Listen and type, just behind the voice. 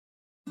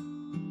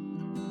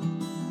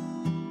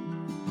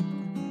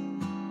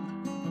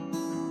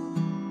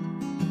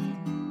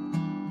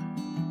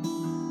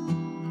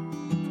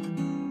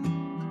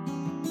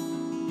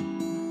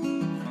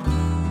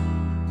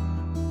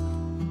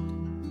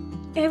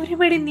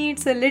Everybody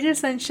needs a little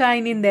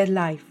sunshine in their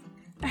life,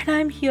 and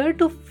I'm here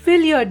to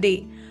fill your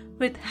day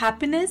with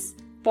happiness,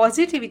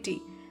 positivity,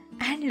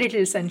 and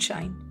little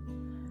sunshine.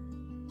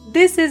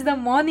 This is the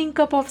Morning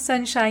Cup of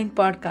Sunshine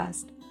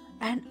podcast,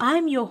 and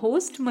I'm your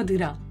host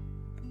Madhura.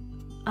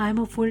 I'm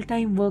a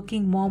full-time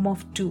working mom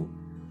of two.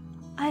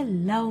 I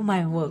love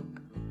my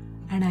work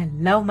and I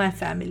love my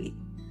family.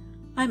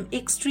 I'm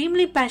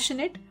extremely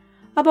passionate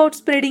about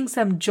spreading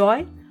some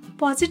joy,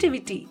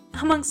 positivity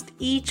amongst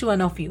each one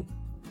of you.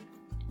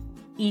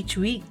 Each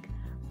week,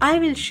 I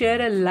will share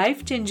a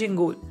life-changing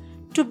goal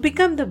to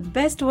become the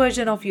best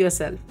version of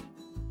yourself.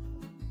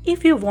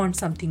 If you want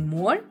something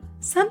more,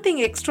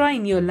 something extra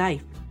in your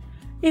life,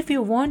 if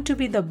you want to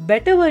be the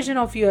better version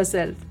of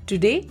yourself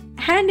today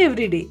and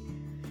every day,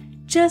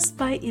 just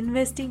by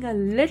investing a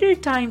little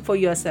time for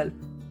yourself,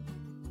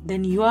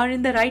 then you are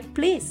in the right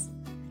place.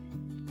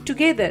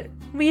 Together,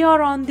 we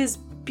are on this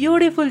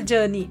beautiful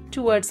journey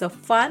towards a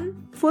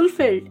fun,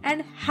 fulfilled,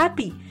 and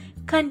happy,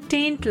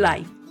 content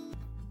life.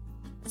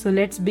 So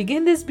let's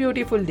begin this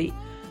beautiful day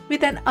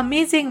with an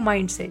amazing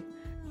mindset,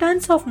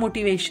 tons of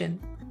motivation,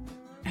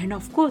 and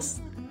of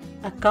course,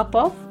 a cup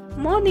of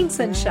morning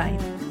sunshine.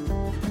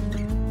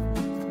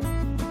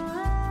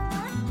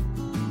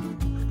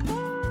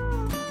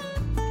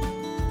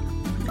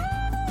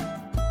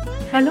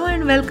 Hello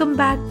and welcome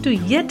back to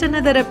yet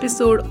another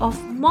episode of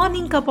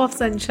Morning Cup of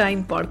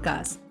Sunshine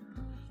podcast.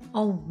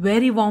 A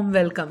very warm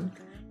welcome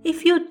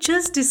if you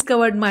just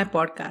discovered my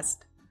podcast.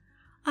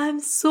 I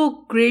am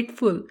so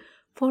grateful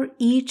for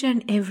each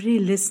and every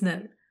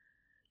listener.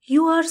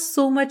 You are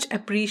so much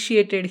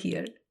appreciated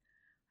here,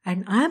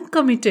 and I am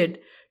committed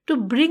to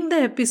bring the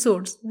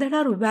episodes that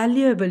are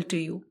valuable to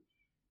you.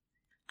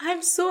 I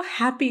am so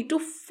happy to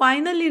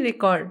finally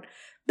record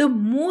the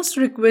most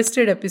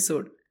requested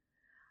episode.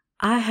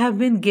 I have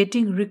been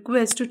getting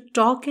requests to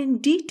talk in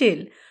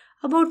detail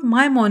about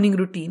my morning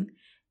routine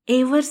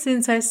ever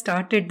since I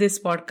started this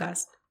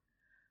podcast.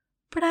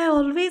 But I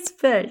always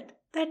felt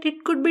that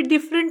it could be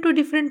different to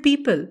different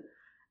people,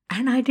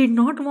 and I did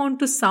not want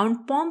to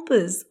sound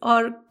pompous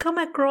or come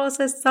across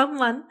as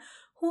someone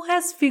who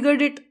has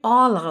figured it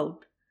all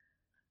out,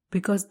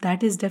 because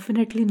that is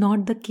definitely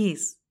not the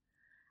case.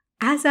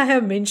 As I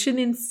have mentioned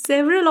in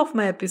several of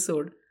my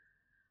episodes,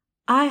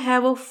 I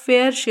have a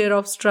fair share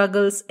of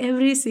struggles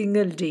every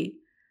single day.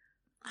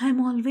 I am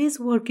always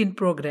work in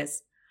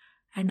progress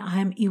and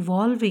I am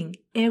evolving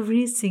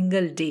every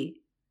single day.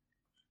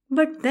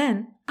 But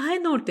then I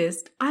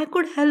noticed I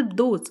could help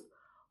those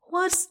who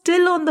are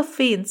still on the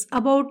fence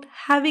about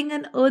having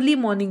an early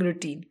morning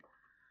routine.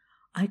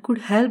 I could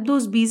help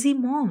those busy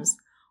moms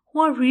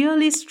who are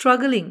really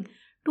struggling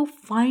to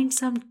find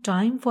some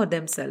time for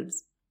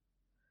themselves.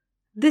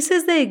 This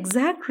is the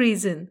exact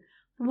reason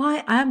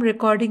why I am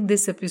recording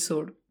this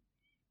episode.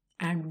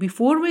 And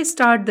before we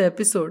start the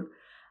episode,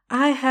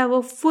 I have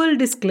a full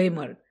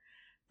disclaimer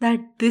that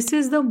this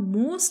is the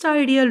most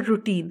ideal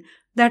routine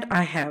that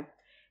I have.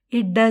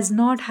 It does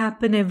not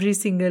happen every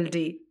single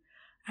day.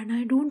 And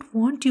I don't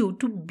want you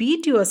to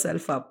beat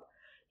yourself up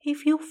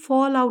if you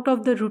fall out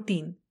of the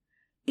routine.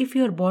 If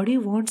your body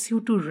wants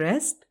you to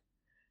rest,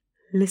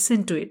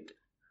 listen to it.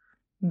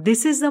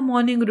 This is the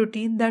morning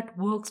routine that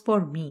works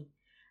for me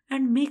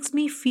and makes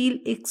me feel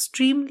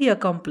extremely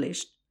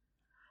accomplished.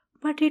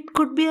 But it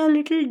could be a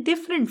little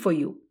different for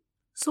you.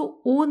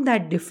 So own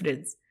that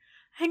difference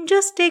and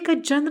just take a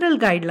general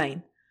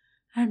guideline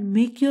and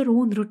make your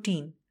own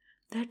routine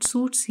that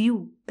suits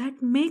you,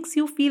 that makes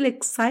you feel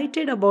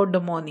excited about the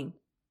morning,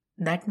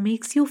 that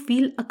makes you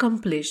feel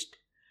accomplished.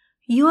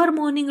 Your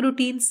morning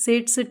routine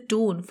sets a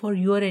tone for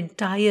your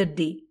entire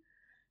day.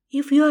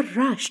 If you are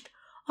rushed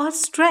or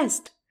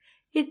stressed,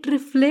 it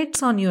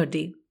reflects on your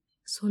day.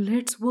 So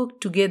let's work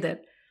together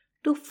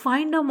to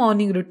find a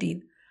morning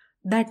routine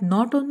that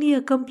not only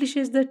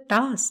accomplishes the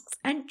tasks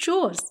and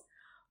chores,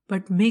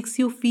 but makes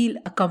you feel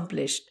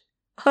accomplished.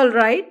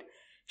 Alright,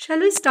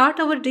 shall we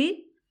start our day?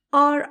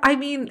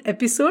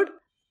 Episode?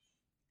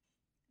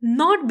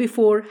 Not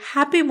before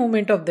happy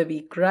moment of the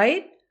week,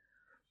 right?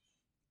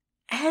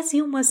 As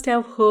you must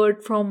have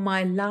heard from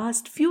my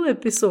last few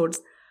episodes,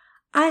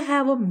 I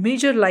have a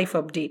major life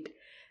update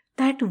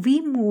that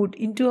we moved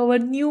into our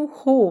new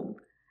home.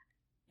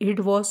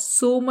 It was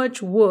so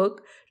much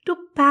work to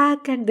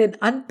pack and then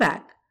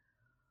unpack.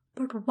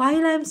 But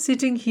while I am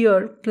sitting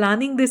here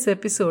planning this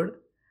episode,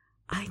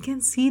 I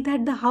can see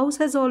that the house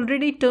has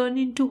already turned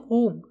into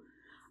home,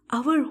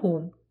 our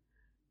home.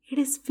 It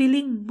is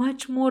feeling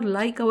much more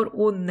like our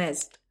own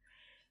nest.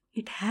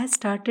 It has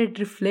started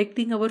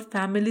reflecting our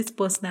family's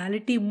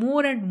personality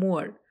more and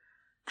more.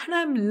 And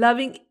I am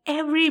loving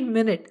every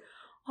minute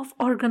of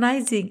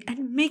organizing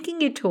and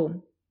making it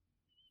home.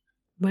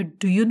 But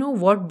do you know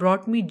what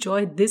brought me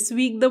joy this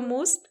week the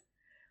most?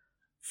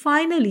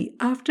 Finally,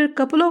 after a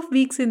couple of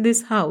weeks in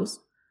this house,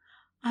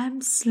 I am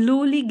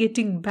slowly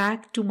getting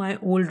back to my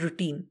old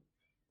routine.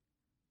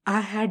 I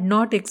had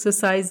not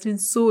exercised in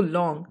so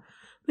long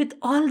with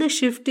all the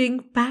shifting,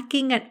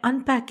 packing, and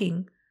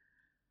unpacking.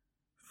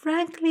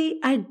 Frankly,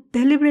 I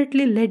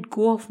deliberately let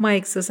go of my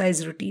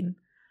exercise routine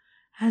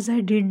as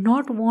I did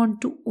not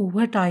want to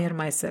overtire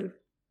myself.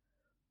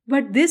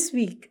 But this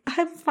week,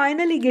 I am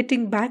finally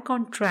getting back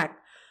on track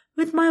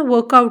with my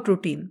workout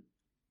routine.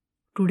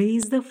 Today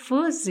is the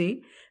first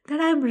day that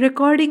I am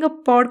recording a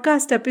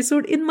podcast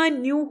episode in my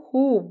new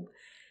home.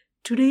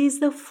 Today is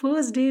the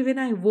first day when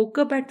I woke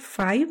up at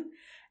 5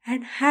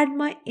 and had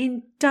my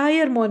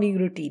entire morning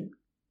routine.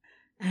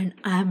 And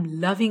I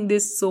am loving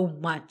this so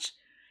much.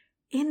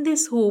 In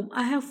this home,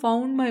 I have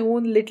found my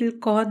own little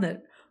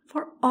corner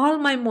for all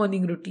my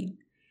morning routine.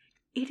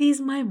 It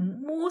is my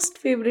most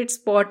favorite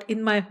spot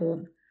in my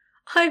home.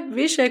 I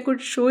wish I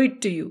could show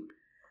it to you.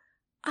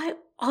 I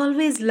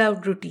always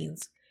loved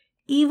routines.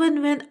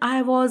 Even when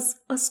I was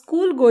a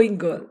school going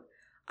girl,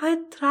 I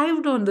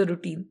thrived on the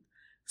routine.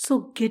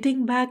 So,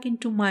 getting back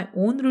into my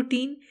own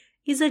routine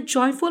is a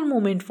joyful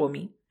moment for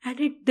me, and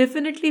it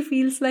definitely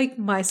feels like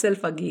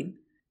myself again.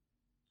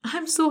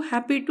 I'm so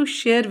happy to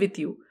share with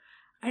you,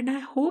 and I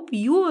hope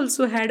you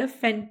also had a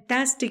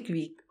fantastic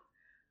week.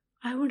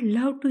 I would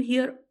love to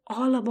hear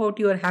all about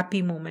your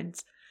happy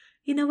moments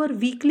in our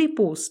weekly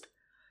post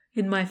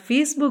in my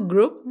Facebook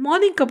group,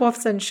 Morning Cup of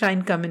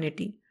Sunshine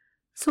Community.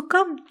 So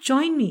come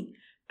join me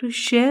to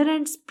share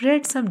and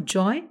spread some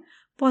joy,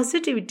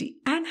 positivity,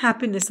 and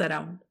happiness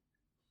around.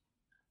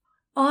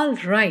 All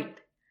right,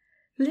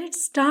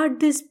 let's start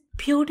this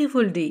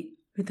beautiful day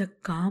with a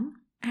calm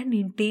and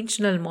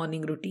intentional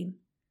morning routine.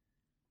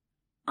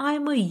 I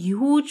am a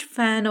huge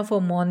fan of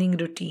a morning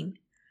routine.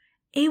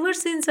 Ever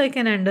since I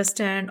can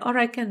understand or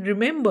I can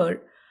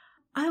remember,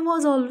 I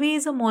was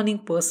always a morning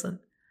person.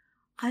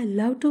 I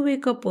love to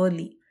wake up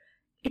early.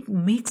 It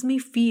makes me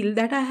feel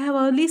that I have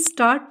early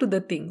start to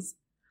the things.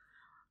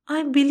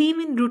 I believe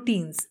in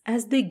routines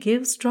as they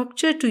give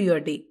structure to your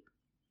day.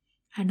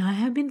 And I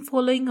have been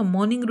following a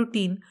morning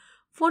routine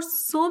for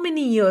so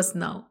many years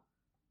now.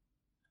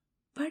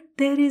 But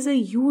there is a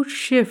huge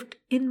shift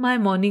in my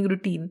morning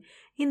routine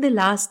in the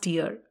last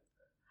year.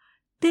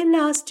 Till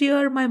last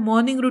year, my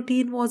morning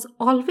routine was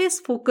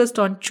always focused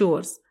on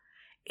chores.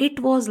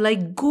 It was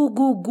like go,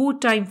 go, go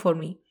time for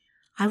me.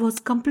 I was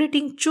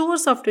completing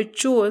chores after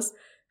chores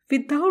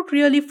without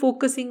really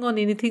focusing on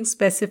anything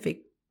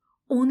specific.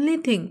 Only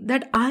thing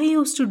that I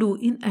used to do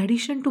in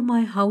addition to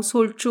my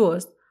household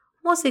chores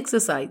was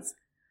exercise.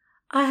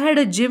 I had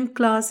a gym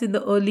class in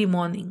the early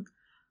morning.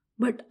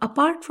 But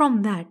apart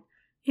from that,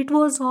 it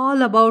was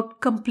all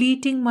about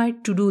completing my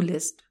to-do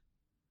list.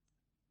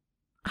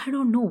 I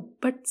don't know,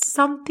 but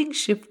something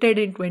shifted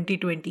in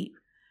 2020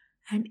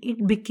 and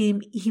it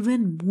became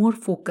even more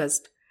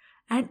focused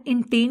and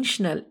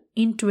intentional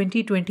in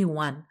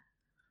 2021.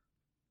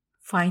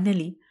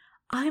 Finally,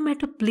 I'm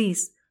at a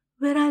place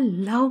where I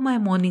love my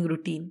morning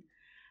routine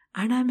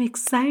and I'm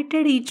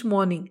excited each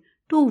morning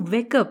to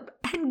wake up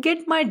and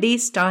get my day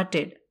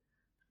started.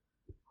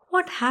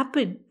 What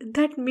happened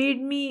that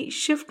made me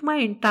shift my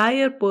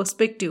entire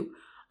perspective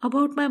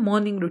about my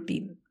morning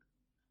routine?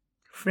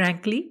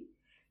 Frankly,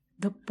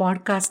 the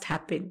podcast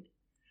happened.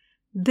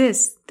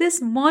 This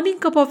morning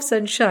cup of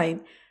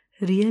sunshine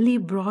really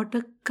brought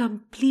a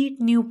complete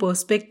new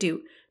perspective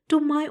to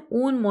my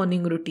own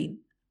morning routine.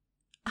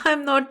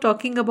 I'm not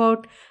talking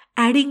about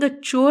adding a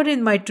chore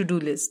in my to-do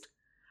list.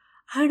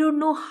 I don't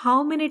know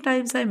how many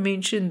times I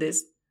mentioned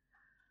this,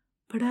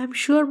 but I'm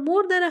sure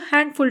more than a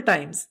handful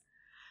times.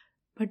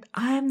 But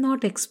I am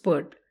not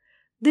expert.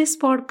 This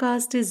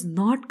podcast is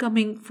not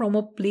coming from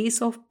a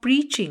place of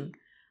preaching.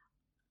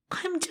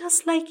 I'm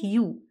just like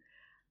you,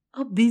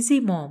 a busy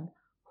mom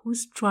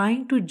who's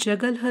trying to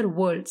juggle her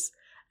worlds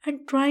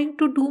and trying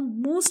to do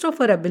most of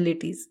her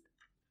abilities.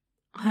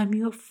 I'm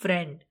your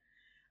friend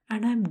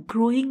and I'm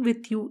growing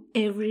with you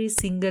every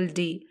single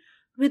day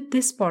with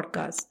this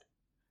podcast.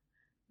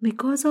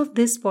 Because of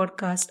this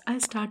podcast, I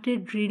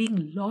started reading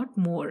a lot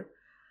more.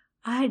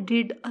 I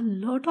did a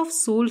lot of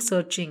soul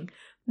searching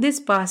this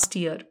past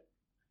year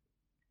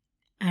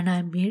and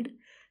I made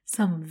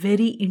some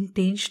very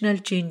intentional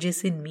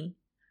changes in me.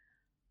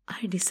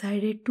 I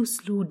decided to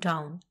slow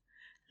down,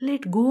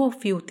 let go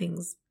of few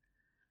things,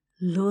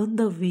 learn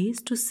the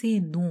ways to say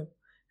no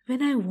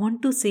when I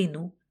want to say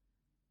no.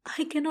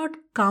 I cannot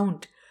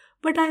count,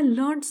 but I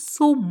learned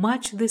so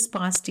much this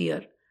past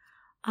year.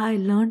 I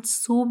learned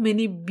so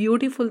many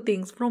beautiful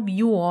things from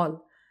you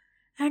all,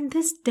 and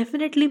this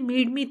definitely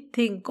made me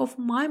think of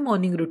my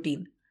morning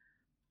routine.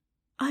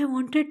 I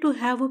wanted to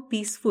have a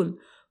peaceful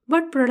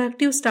but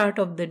productive start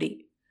of the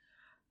day.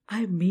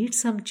 I made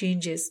some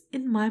changes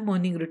in my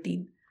morning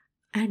routine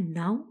and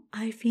now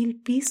I feel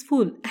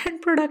peaceful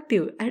and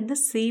productive at the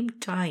same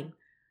time.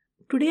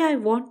 Today I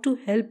want to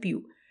help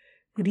you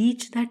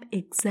reach that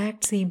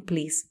exact same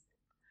place.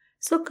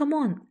 So come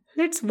on,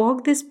 let's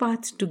walk this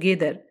path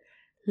together.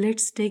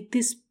 Let's take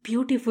this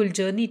beautiful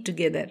journey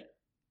together.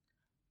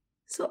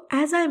 So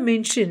as I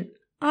mentioned,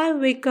 I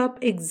wake up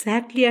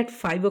exactly at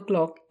 5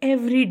 o'clock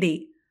every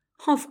day.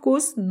 Of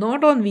course,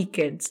 not on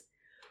weekends.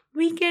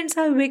 Weekends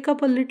I wake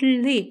up a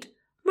little late,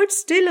 but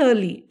still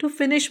early to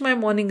finish my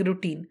morning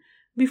routine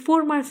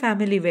before my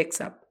family wakes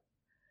up.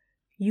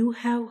 You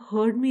have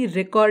heard me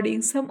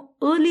recording some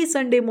early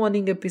Sunday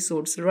morning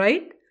episodes,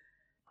 right?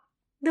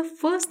 The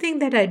first thing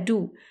that I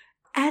do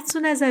as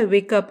soon as I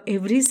wake up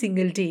every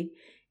single day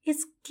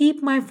is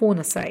keep my phone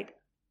aside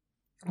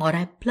or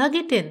I plug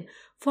it in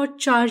for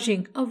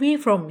charging away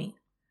from me.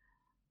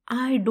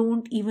 I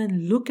don't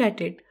even look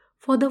at it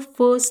for the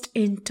first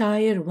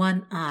entire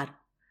 1 hour.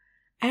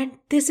 And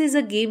this is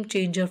a game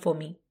changer for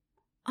me.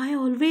 I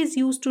always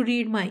used to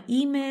read my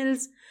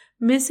emails,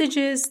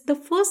 messages the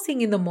first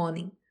thing in the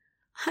morning.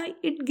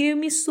 It gave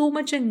me so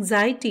much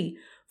anxiety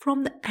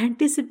from the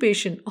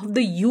anticipation of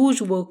the huge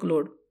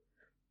workload.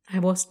 I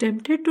was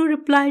tempted to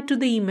reply to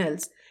the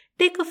emails,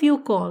 take a few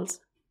calls.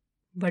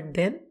 But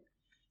then,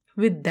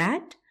 with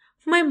that,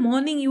 my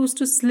morning used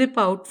to slip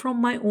out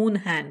from my own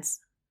hands.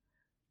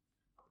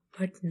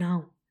 But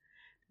now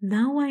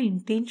I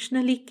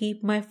intentionally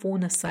keep my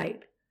phone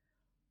aside.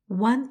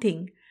 One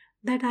thing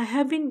that I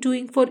have been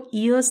doing for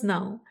years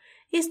now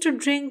is to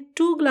drink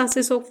 2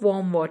 glasses of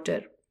warm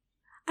water.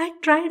 I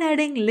tried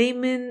adding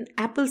lemon,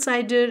 apple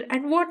cider,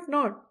 and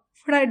whatnot,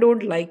 but I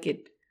don't like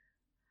it.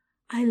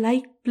 I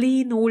like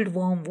plain old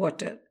warm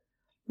water.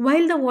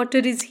 While the water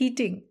is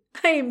heating,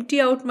 I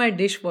empty out my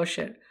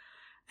dishwasher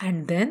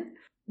and then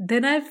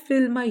I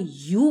fill my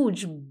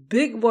huge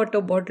big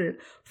water bottle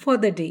for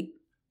the day.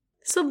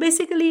 So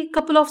basically, a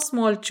couple of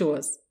small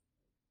chores.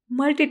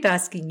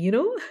 Multitasking.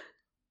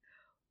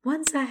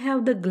 Once I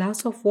have the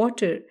glass of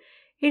water,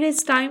 it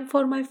is time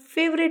for my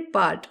favorite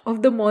part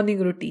of the morning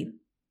routine.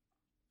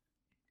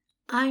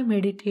 I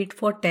meditate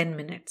for 10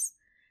 minutes.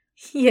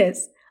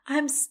 Yes, I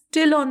am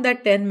still on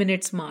that 10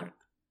 minutes mark.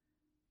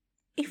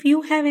 If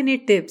you have any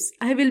tips,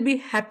 I will be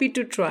happy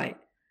to try.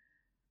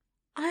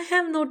 I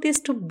have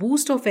noticed a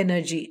boost of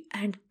energy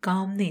and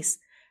calmness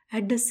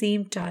at the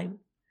same time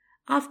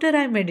after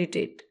I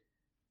meditate.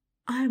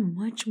 I am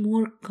much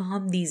more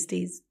calm these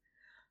days.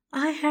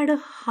 I had a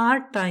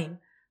hard time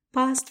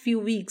past few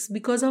weeks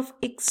because of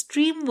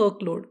extreme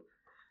workload,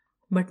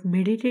 but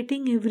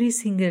meditating every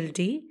single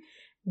day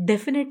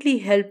definitely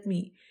helped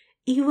me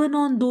even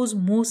on those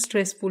most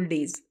stressful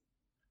days.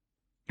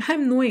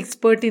 I'm no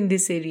expert in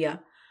this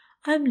area.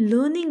 I'm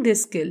learning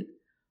this skill,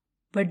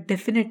 but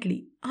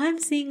definitely I'm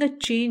seeing a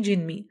change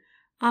in me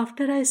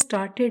after I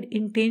started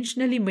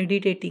intentionally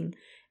meditating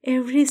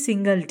every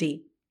single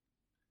day.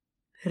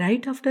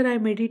 Right after I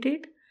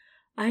meditate,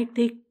 I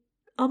take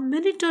a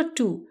minute or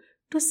two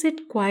to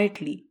sit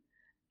quietly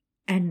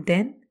and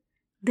then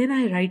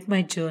I write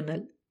my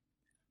journal.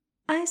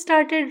 I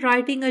started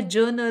writing a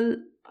journal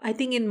I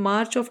think in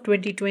March of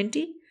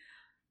 2020.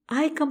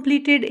 I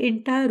completed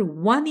entire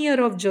 1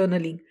 year of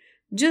journaling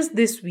just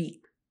this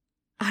week.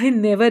 I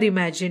never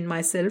imagined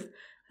myself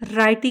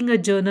writing a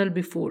journal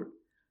before.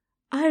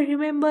 I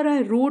remember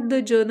I wrote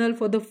the journal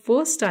for the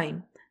first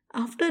time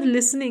after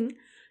listening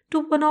to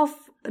one of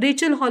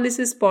Rachel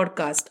Hollis's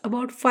podcast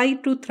about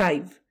Fight to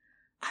Thrive.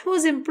 I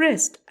was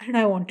impressed and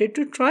I wanted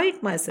to try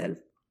it myself.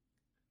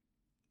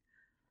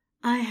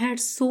 I had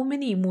so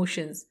many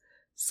emotions,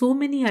 so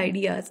many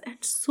ideas, and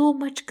so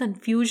much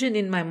confusion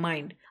in my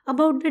mind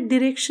about the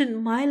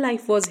direction my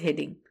life was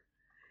heading.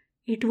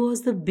 It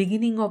was the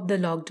beginning of the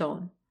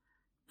lockdown.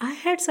 I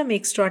had some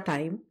extra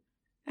time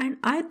and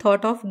I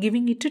thought of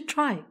giving it a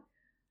try.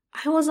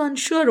 I was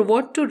unsure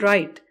what to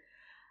write.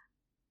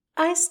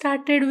 I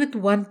started with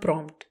one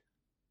prompt: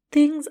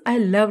 things I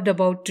loved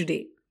about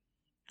today.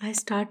 I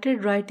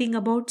started writing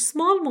about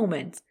small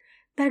moments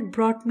that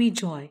brought me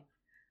joy.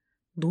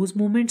 Those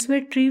moments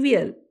were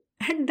trivial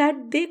and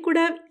that they could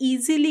have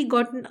easily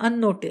gotten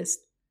unnoticed.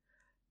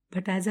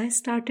 But as I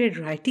started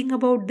writing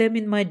about them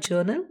in my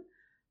journal,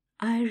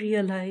 I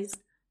realized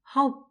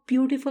how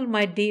beautiful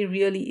my day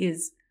really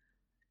is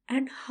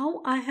and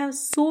how I have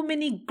so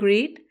many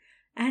great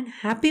and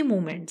happy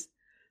moments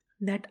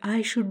that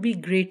I should be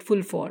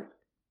grateful for.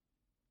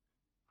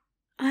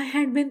 I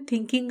had been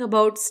thinking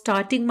about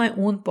starting my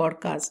own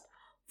podcast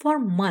for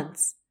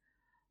months,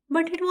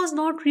 but it was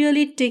not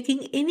really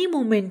taking any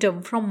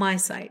momentum from my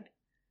side.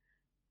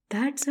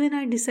 That's when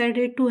I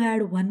decided to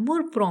add one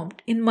more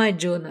prompt in my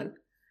journal.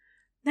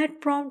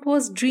 That prompt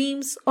was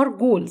dreams or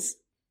goals.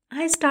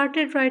 I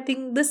started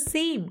writing the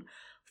same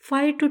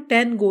 5 to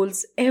 10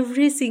 goals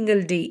every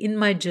single day in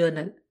my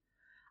journal.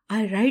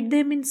 I write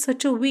them in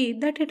such a way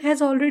that it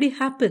has already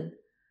happened.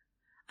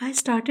 I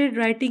started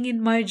writing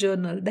in my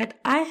journal that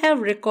I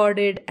have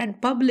recorded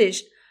and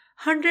published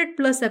 100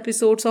 plus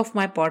episodes of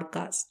my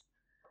podcast.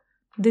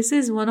 This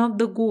is one of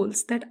the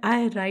goals that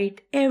I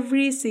write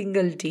every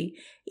single day,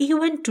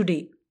 even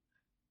today.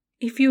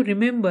 If you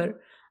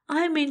remember,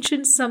 I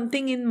mentioned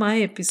something in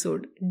my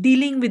episode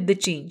dealing with the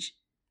change.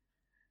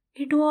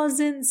 It was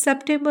in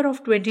September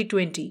of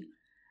 2020,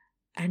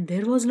 and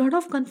there was a lot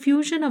of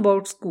confusion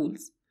about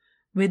schools,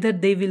 whether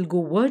they will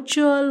go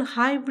virtual,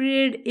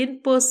 hybrid,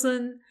 in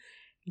person.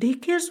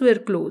 Daycares were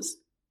closed.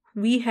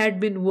 We had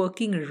been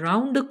working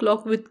round the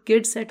clock with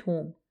kids at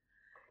home.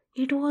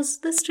 It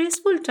was the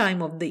stressful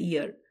time of the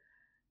year.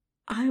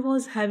 I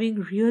was having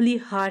really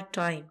hard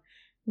time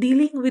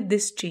dealing with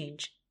this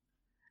change.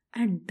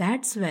 And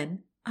that's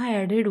when I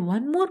added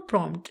one more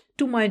prompt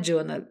to my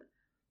journal: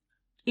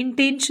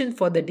 intention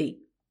for the day.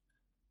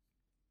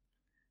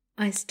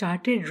 I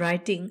started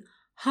writing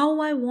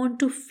how I want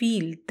to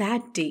feel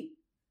that day.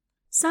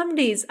 Some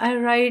days I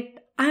write,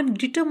 I'm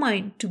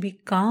determined to be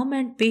calm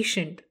and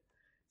patient.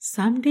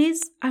 Some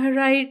days I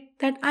write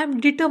that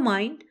I'm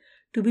determined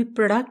to be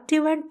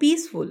productive and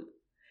peaceful.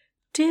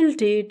 Till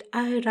date,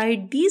 I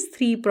write these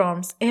three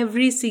prompts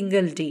every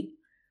single day.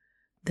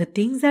 The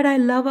things that I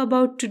love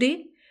about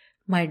today,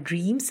 my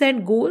dreams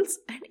and goals,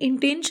 and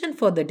intention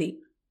for the day.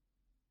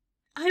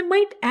 I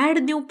might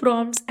add new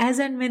prompts as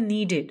and when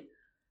needed.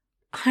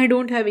 I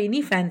don't have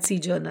any fancy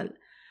journal.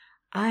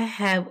 I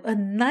have a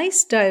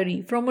nice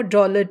diary from a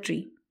Dollar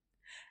Tree.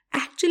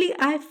 Actually,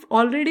 I've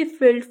already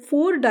filled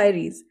 4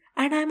 diaries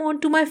and I'm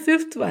on to my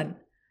fifth one.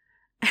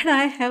 And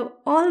I have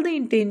all the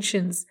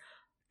intentions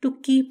to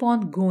keep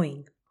on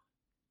going.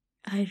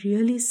 I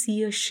really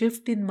see a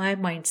shift in my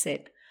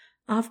mindset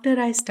after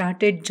I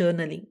started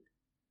journaling.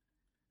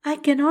 I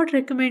cannot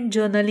recommend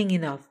journaling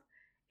enough.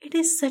 It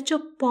is such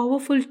a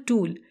powerful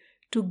tool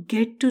to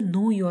get to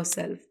know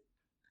yourself.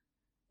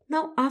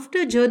 Now,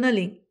 after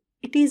journaling,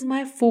 it is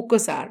my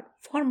focus hour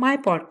for my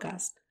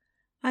podcast.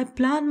 I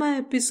plan my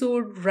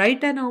episode,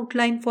 write an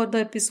outline for the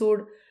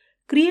episode,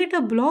 create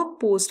a blog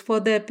post for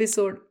the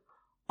episode.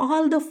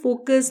 All the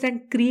focused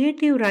and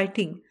creative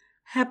writing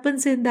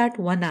happens in that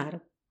 1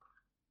 hour.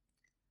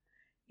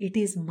 It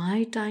is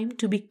my time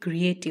to be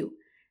creative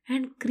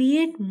and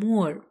create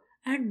more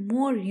and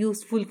more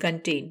useful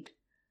content.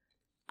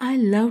 I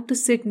love to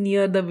sit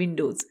near the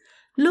windows,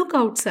 look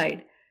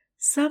outside.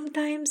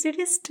 Sometimes it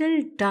is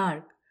still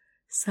dark.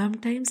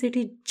 Sometimes it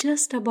is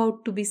just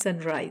about to be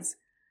sunrise.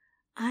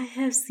 I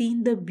have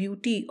seen the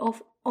beauty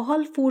of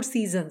all 4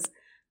 seasons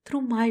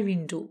through my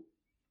window.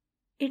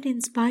 It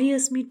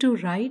inspires me to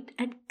write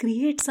and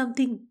create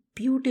something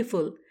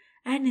beautiful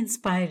and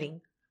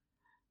inspiring.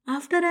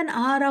 After an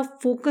hour of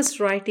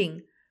focused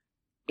writing,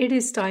 it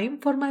is time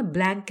for my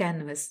blank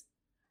canvas.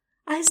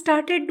 I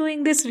started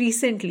doing this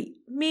recently,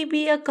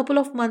 maybe a couple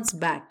of months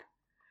back.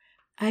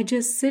 I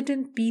just sit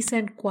in peace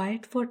and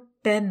quiet for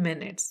 10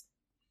 minutes.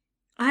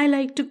 I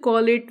like to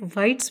call it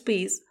white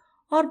space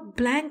or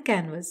blank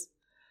canvas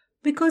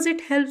because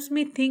it helps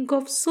me think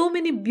of so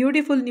many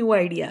beautiful new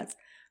ideas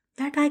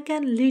that I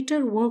can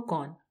later work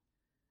on.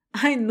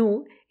 I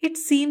know it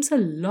seems a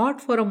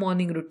lot for a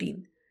morning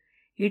routine.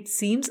 It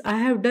seems I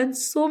have done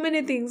so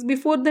many things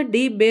before the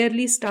day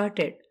barely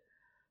started.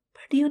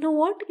 But you know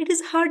what? It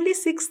is hardly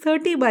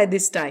 6:30 by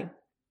this time.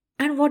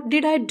 And what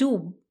did I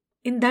do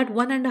in that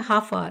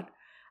 1.5 hours?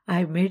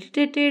 I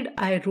meditated,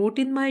 I wrote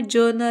in my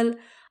journal,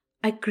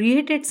 I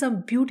created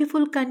some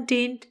beautiful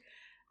content,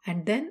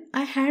 and then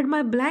I had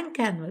my blank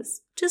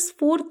canvas. Just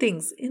 4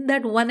 things in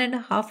that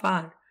 1.5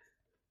 hours.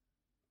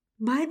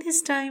 By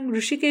this time,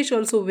 Rishikesh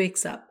also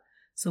wakes up.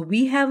 So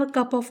we have a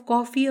cup of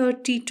coffee or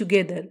tea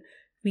together.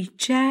 We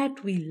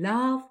chat, we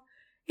laugh.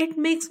 It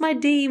makes my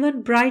day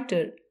even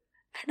brighter.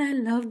 And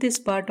I love this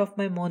part of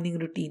my morning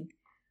routine.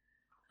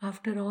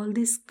 After all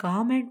this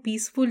calm and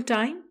peaceful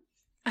time,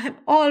 I am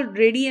all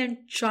ready and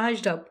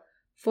charged up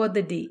for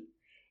the day.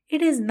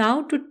 It is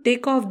now to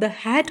take off the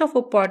hat of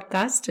a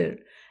podcaster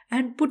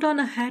and put on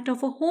a hat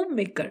of a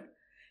homemaker.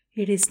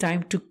 It is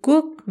time to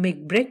cook,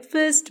 make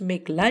breakfast,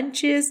 make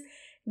lunches,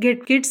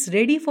 get kids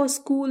ready for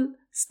school,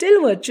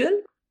 still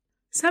virtual.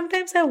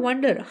 Sometimes I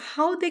wonder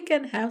how they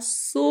can have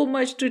so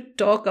much to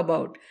talk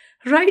about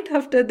right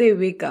after they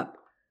wake up.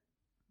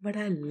 But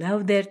I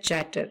love their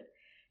chatter.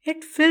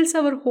 It fills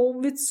our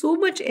home with so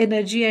much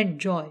energy and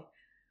joy.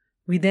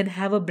 We then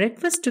have a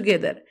breakfast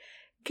together,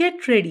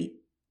 get ready,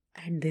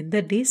 and then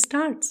the day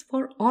starts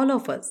for all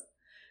of us.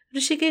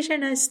 Rishikesh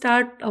and I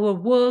start our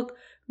work,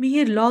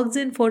 Mihir logs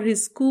in for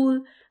his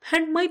school,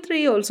 and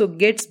Maitreyi also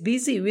gets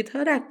busy with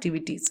her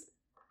activities.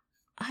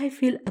 I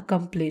feel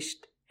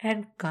accomplished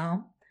and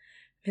calm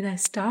when I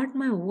start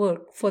my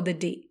work for the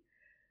day,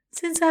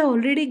 since I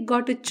already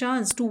got a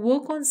chance to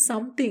work on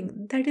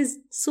something that is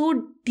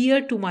so dear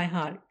to my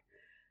heart,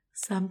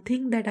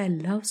 something that I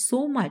love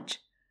so much.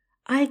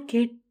 I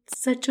get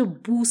such a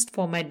boost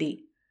for my day,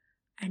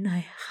 and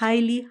I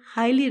highly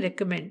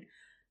recommend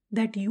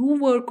that you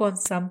work on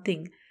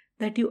something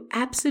that you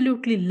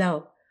absolutely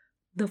love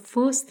the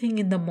first thing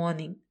in the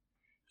morning.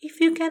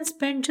 If you can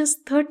spend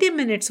just 30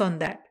 minutes on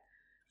that,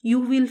 you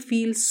will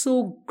feel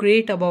so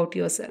great about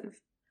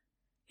yourself.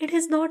 It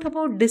is not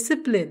about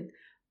discipline,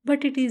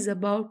 but it is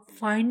about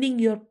finding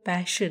your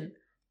passion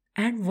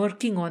and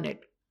working on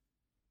it.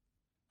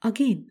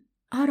 Again,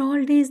 are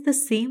all days the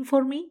same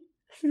for me?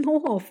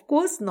 No, of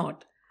course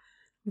not.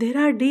 There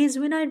are days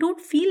when I don't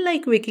feel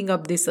like waking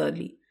up this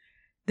early.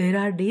 There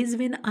are days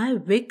when I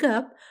wake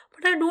up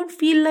but I don't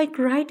feel like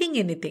writing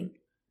anything.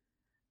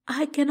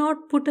 I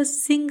cannot put a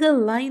single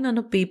line on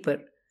a paper.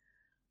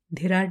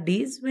 There are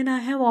days when I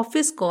have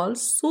office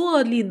calls so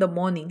early in the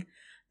morning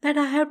that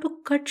I have to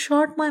cut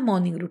short my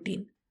morning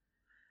routine.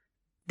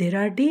 There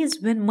are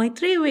days when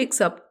Maitreyi wakes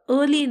up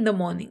early in the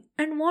morning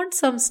and wants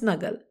some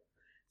snuggle.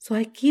 So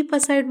I keep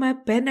aside my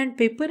pen and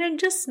paper and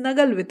just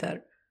snuggle with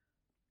her.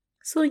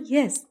 So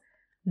yes,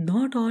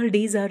 not all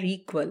days are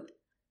equal.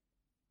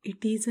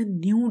 It is a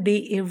new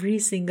day every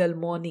single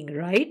morning,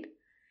 right?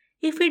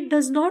 If it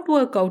does not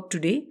work out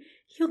today,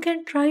 you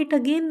can try it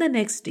again the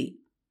next day.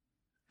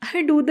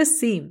 I do the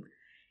same.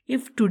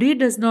 If today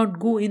does not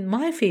go in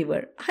my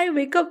favor, I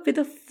wake up with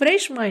a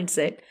fresh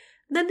mindset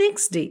the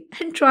next day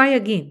and try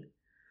again.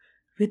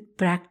 With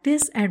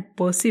practice and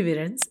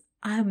perseverance,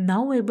 I am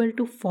now able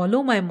to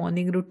follow my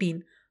morning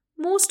routine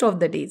most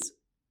of the days.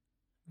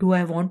 Do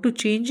I want to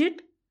change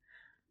it?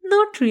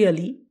 Not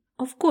really.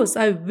 Of course,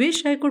 I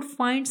wish I could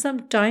find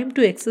some time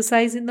to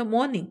exercise in the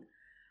morning.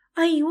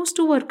 I used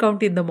to work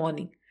out in the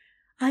morning.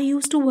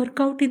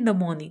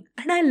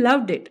 And I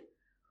loved it.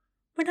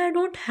 But I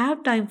don't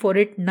have time for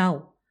it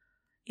now.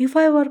 If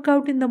I work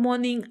out in the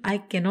morning, I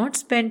cannot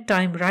spend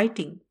time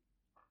writing.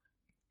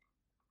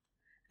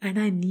 And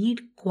I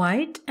need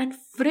quiet and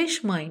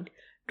fresh mind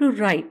to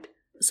write.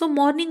 So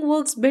morning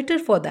works better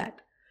for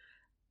that.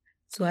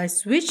 So I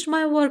switched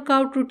my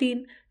workout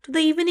routine to the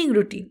evening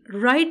routine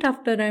right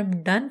after I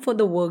am done for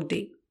the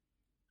workday.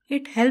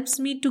 It helps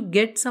me to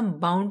get some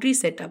boundary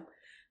set up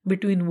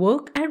between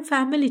work and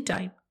family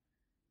time.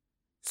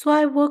 So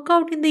I work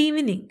out in the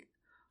evening.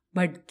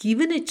 But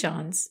given a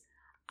chance,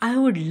 I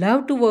would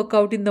love to work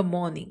out in the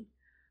morning.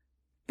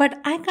 But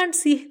I can't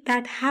see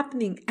that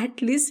happening,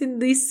 at least in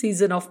this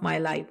season of my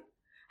life.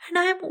 And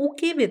I am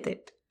okay with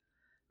it.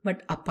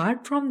 But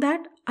apart from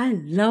that, I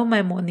love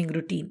my morning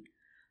routine.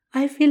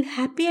 I feel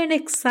happy and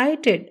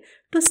excited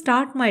to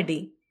start my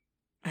day.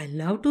 I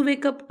love to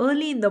wake up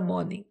early in the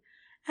morning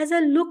as I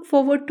look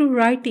forward to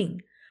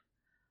writing.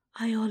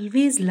 I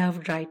always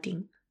loved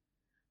writing.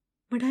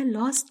 But I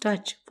lost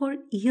touch for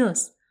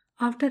years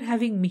after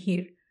having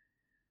Mihir.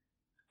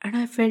 And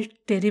I felt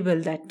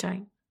terrible that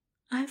time.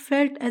 I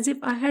felt as if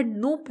I had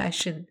no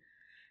passion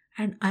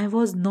and I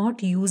was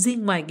not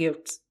using my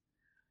gifts.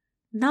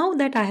 Now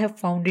that I have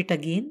found it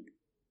again,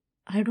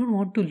 I don't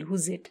want to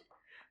lose it.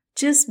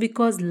 Just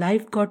because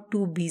life got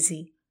too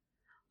busy,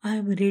 I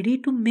am ready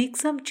to make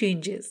some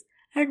changes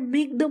and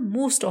make the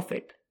most of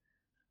it.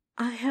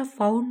 I have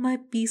found my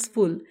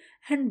peaceful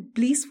and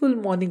blissful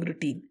morning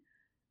routine,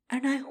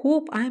 and I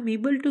hope I am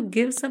able to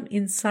give some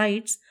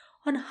insights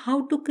on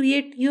how to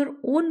create your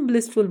own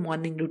blissful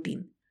morning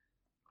routine.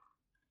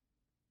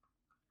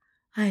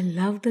 I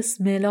love the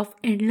smell of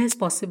endless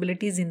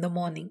possibilities in the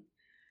morning,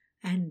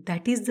 and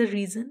that is the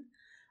reason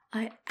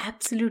I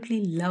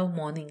absolutely love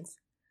mornings.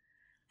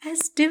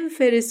 As Tim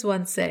Ferriss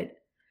once said,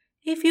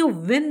 if you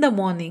win the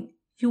morning,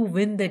 you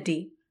win the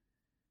day.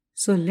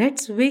 So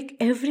let's wake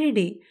every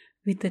day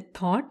with a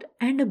thought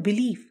and a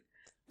belief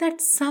that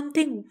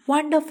something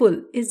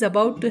wonderful is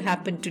about to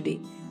happen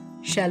today.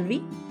 Shall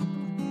we?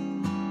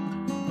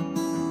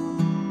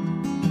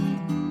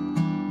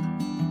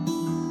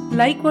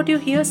 Like what you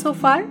hear so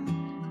far?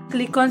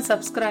 Click on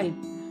subscribe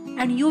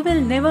and you will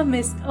never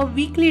miss a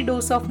weekly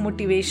dose of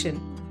motivation.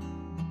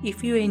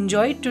 If you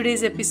enjoyed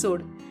today's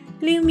episode,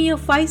 leave me a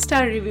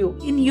 5-star review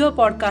in your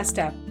podcast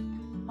app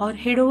or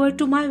head over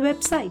to my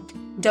website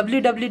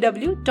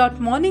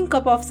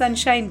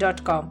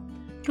www.morningcupofsunshine.com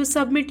to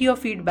submit your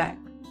feedback.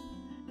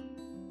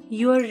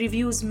 Your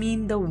reviews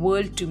mean the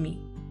world to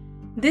me.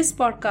 This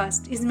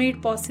podcast is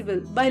made possible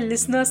by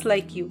listeners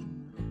like you.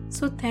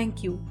 So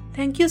thank you.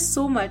 Thank you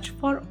so much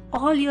for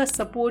all your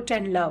support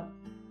and love.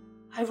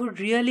 I would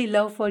really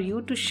love for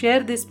you to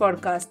share this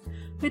podcast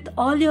with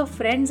all your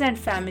friends and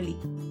family.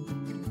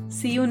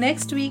 See you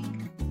next week.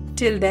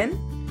 Till then,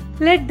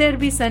 let there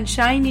be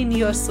sunshine in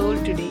your soul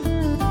today.